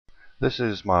This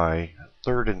is my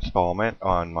third installment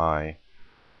on my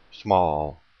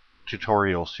small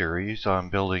tutorial series on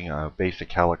building a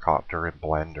basic helicopter in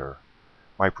Blender.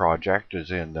 My project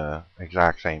is in the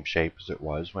exact same shape as it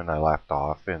was when I left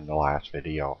off in the last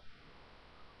video.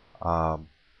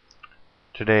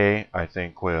 Today I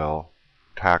think we'll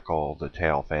tackle the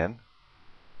tail fin.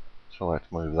 So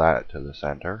let's move that to the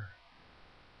center.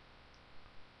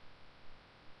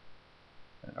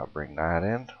 And I'll bring that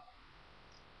in.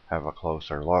 Have a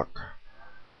closer look.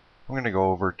 I'm going to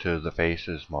go over to the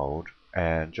faces mode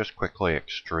and just quickly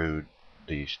extrude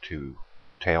these two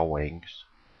tail wings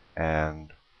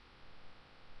and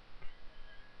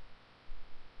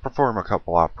perform a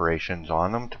couple operations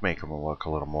on them to make them look a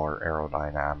little more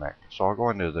aerodynamic. So I'll go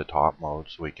into the top mode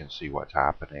so we can see what's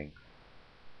happening.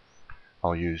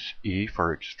 I'll use E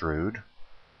for extrude.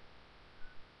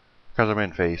 Because I'm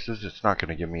in faces, it's not going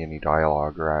to give me any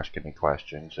dialogue or ask any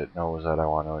questions. It knows that I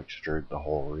want to extrude the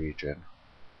whole region.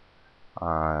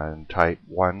 And type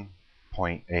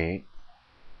 1.8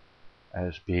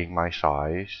 as being my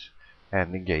size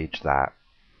and engage that.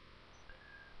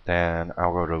 Then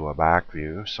I'll go to a back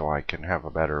view so I can have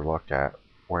a better look at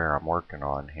where I'm working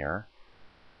on here.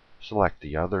 Select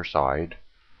the other side,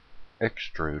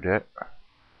 extrude it,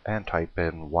 and type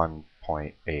in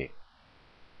 1.8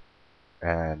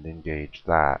 and engage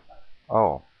that.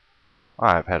 Oh,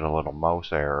 I've had a little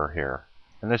mouse error here.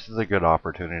 And this is a good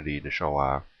opportunity to show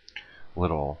a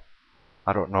little,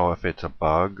 I don't know if it's a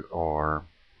bug or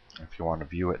if you want to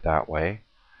view it that way,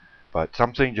 but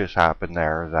something just happened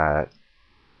there that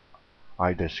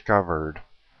I discovered,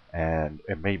 and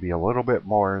it may be a little bit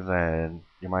more than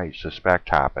you might suspect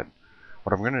happened.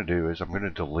 What I'm going to do is I'm going to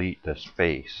delete this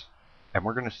face, and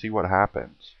we're going to see what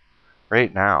happens.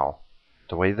 Right now,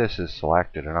 the way this is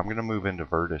selected, and I'm going to move into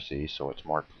vertices so it's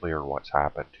more clear what's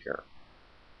happened here.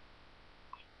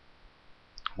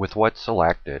 With what's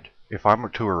selected, if I'm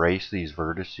to erase these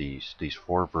vertices, these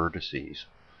 4 vertices,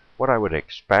 what I would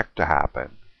expect to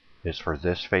happen is for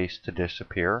this face to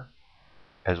disappear,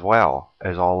 as well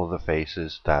as all of the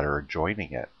faces that are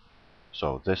adjoining it.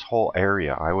 So this whole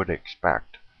area I would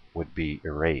expect would be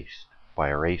erased.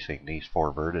 By erasing these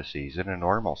 4 vertices, in a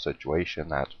normal situation,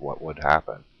 that's what would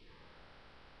happen.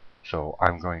 So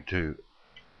I'm going to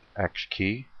X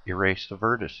key, erase the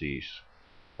vertices.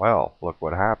 Well, look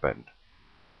what happened.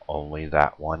 Only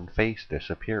that one face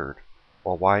disappeared.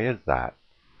 Well, why is that?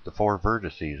 The 4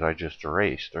 vertices I just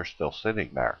erased are still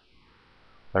sitting there.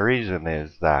 The reason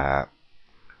is that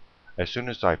as soon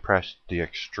as I pressed the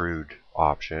extrude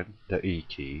option, the E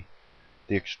key,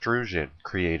 the extrusion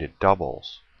created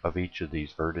doubles of each of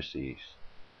these vertices.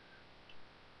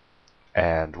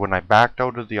 And when I backed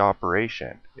out of the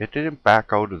operation, it didn't back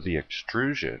out of the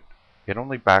extrusion. It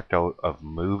only backed out of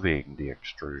moving the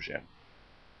extrusion.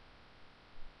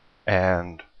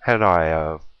 And had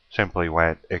I simply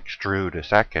went extrude a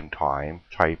second time,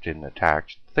 typed in the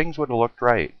text, things would have looked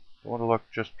right. It would have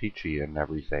looked just peachy and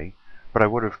everything. But I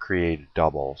would have created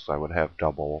doubles. I would have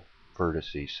double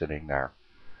vertices sitting there.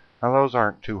 Now those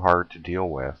aren't too hard to deal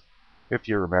with, if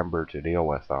you remember to deal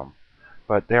with them.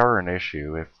 But they are an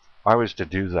issue. If I was to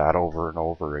do that over and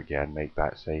over again, make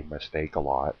that same mistake a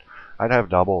lot, I'd have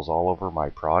doubles all over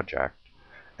my project.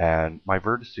 And my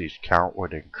vertices count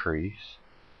would increase.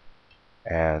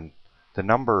 And the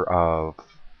number of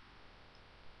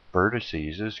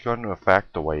vertices is going to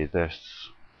affect the way this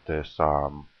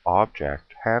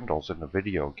object handles in the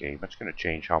video game. It's going to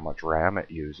change how much RAM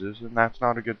it uses, and that's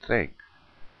not a good thing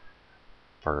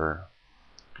for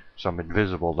some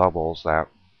invisible doubles that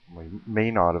we may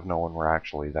not have known were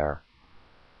actually there.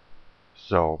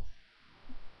 So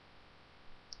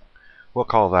we'll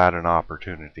call that an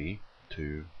opportunity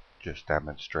to just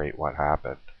demonstrate what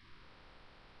happened.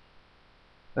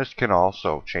 This can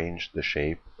also change the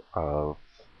shape of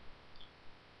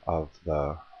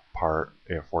the part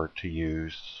if we're to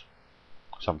use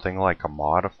something like a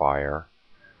modifier.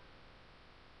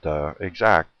 The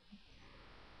exact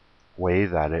way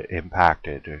that it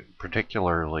impacted,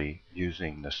 particularly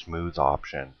using the smooth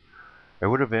option, it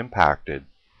would have impacted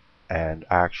and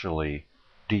actually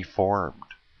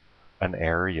deformed an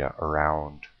area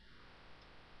around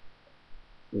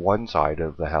one side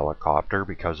of the helicopter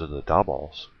because of the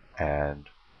doubles, and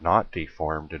not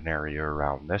deformed an area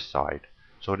around this side.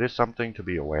 So it is something to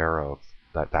be aware of,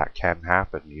 that can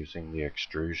happen using the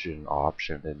extrusion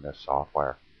option in this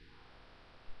software.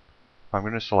 I'm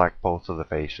going to select both of the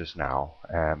faces now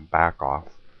and back off.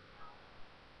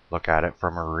 Look at it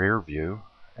from a rear view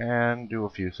and do a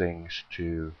few things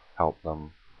to help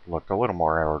them look a little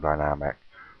more aerodynamic.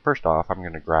 First off, I'm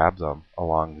going to grab them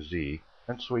along Z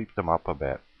and sweep them up a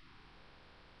bit.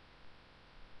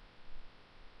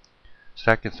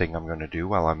 Second thing I'm going to do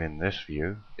while I'm in this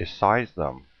view is size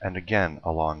them, and again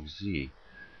along Z.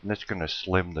 And it's going to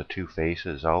slim the two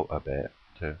faces out a bit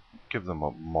to give them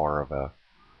more of a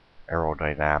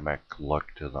aerodynamic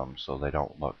look to them so they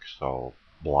don't look so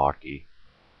blocky.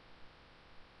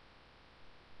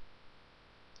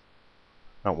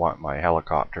 I don't want my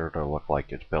helicopter to look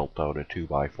like it's built out of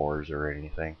 2x4s or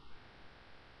anything.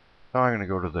 Now I'm going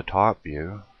to go to the top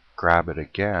view, grab it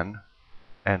again,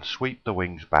 and sweep the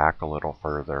wings back a little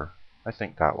further. I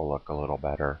think that will look a little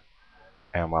better.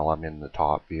 And while I'm in the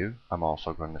top view, I'm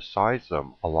also going to size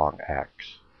them along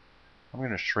X. I'm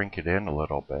going to shrink it in a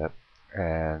little bit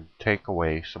and take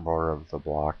away some more of the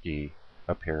blocky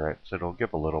appearance. It'll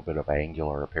give a little bit of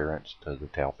angular appearance to the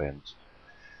tail fins.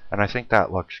 And I think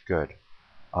that looks good.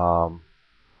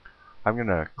 I'm going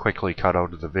to quickly cut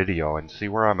out of the video and see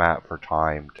where I'm at for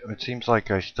time. It seems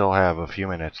like I still have a few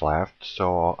minutes left,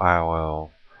 so I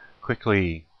will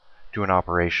quickly do an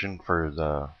operation for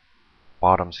the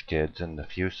bottom skids and the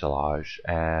fuselage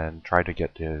and try to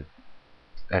get the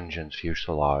engine's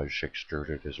fuselage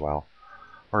extruded as well.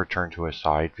 I'll return to a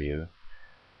side view,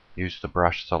 use the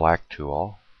brush select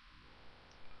tool,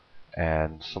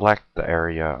 and select the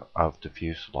area of the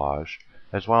fuselage.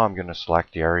 As well, I'm going to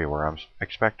select the area where I'm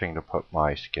expecting to put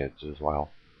my skids as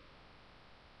well.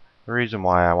 The reason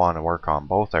why I want to work on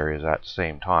both areas at the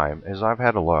same time is I've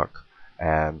had a look,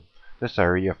 and this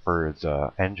area for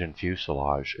the engine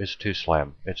fuselage is too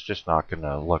slim. It's just not going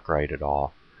to look right at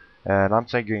all. And I'm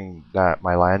thinking that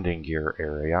my landing gear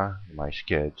area, my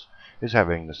skids, is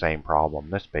having the same problem.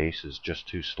 This base is just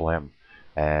too slim,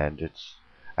 and it's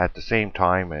at the same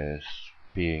time as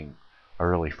being a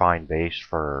really fine base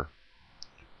for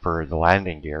the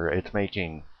landing gear, it's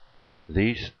making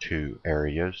these two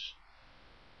areas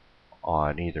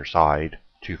on either side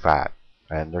too fat,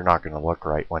 and they're not going to look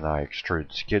right when I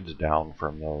extrude skids down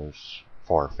from those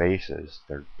four faces.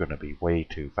 They're going to be way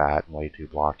too fat and way too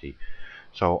blocky.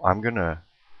 So I'm going to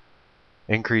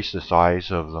increase the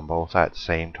size of them both at the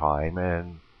same time,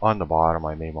 and on the bottom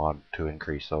I may want to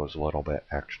increase those a little bit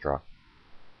extra.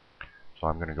 So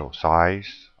I'm going to go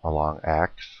size along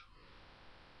X.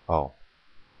 Oh,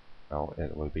 no,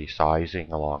 it would be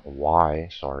sizing along Y,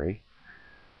 sorry.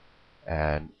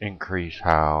 And increase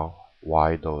how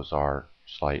wide those are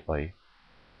slightly.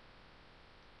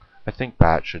 I think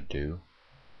that should do.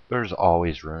 There's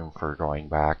always room for going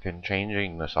back and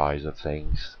changing the size of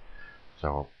things.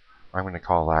 So I'm going to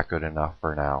call that good enough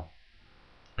for now.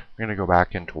 I'm going to go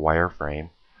back into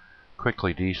wireframe,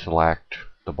 quickly deselect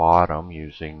the bottom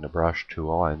using the brush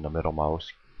tool and the middle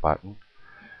mouse button,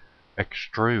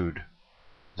 extrude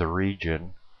the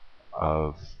region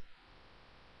of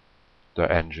the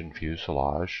engine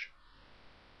fuselage.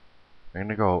 I'm going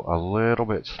to go a little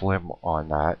bit slim on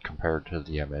that compared to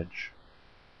the image.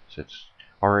 So it's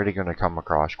already going to come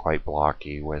across quite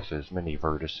blocky with as many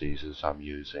vertices as I'm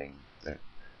using.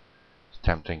 It's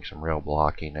tempting some real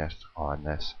blockiness on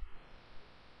this.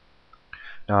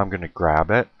 Now I'm going to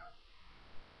grab it,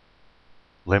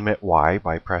 limit Y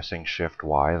by pressing Shift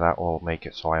Y. That will make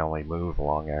it so I only move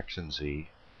along X and Z.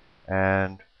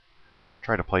 And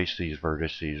try to place these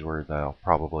vertices where they'll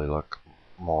probably look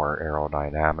more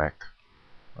aerodynamic.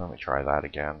 Let me try that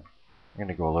again. I'm going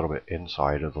to go a little bit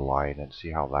inside of the line and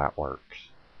see how that works.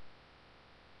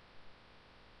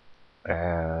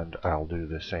 And I'll do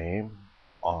the same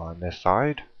on this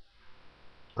side.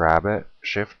 Grab it,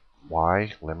 Shift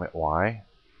Y, limit Y.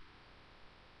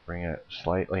 Bring it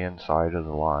slightly inside of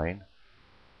the line.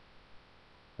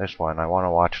 This one, I want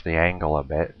to watch the angle a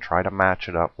bit and try to match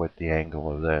it up with the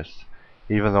angle of this.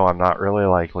 Even though I'm not really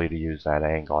likely to use that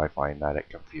angle, I find that it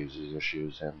confuses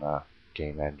issues in the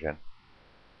game engine.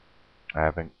 I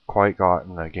haven't quite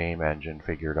gotten the game engine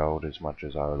figured out as much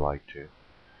as I would like to.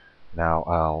 Now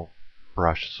I'll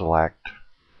brush select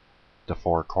the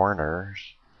four corners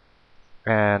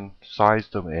and size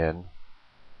them in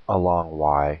along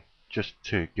Y just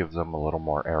to give them a little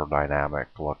more aerodynamic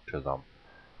look to them.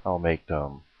 I'll make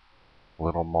them a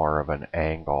little more of an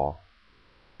angle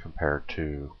compared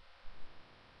to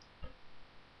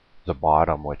the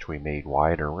bottom, which we made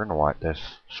wider. We're going to want this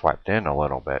swept in a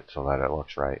little bit so that it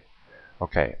looks right.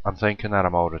 Okay, I'm thinking that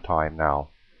I'm out of time now.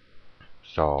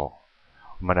 So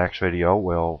in my next video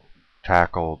we'll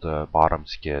tackle the bottom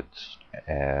skids,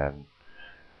 and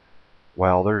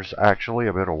well, there's actually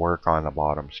a bit of work on the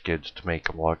bottom skids to make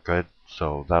them look good,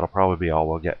 so that'll probably be all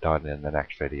we'll get done in the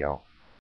next video.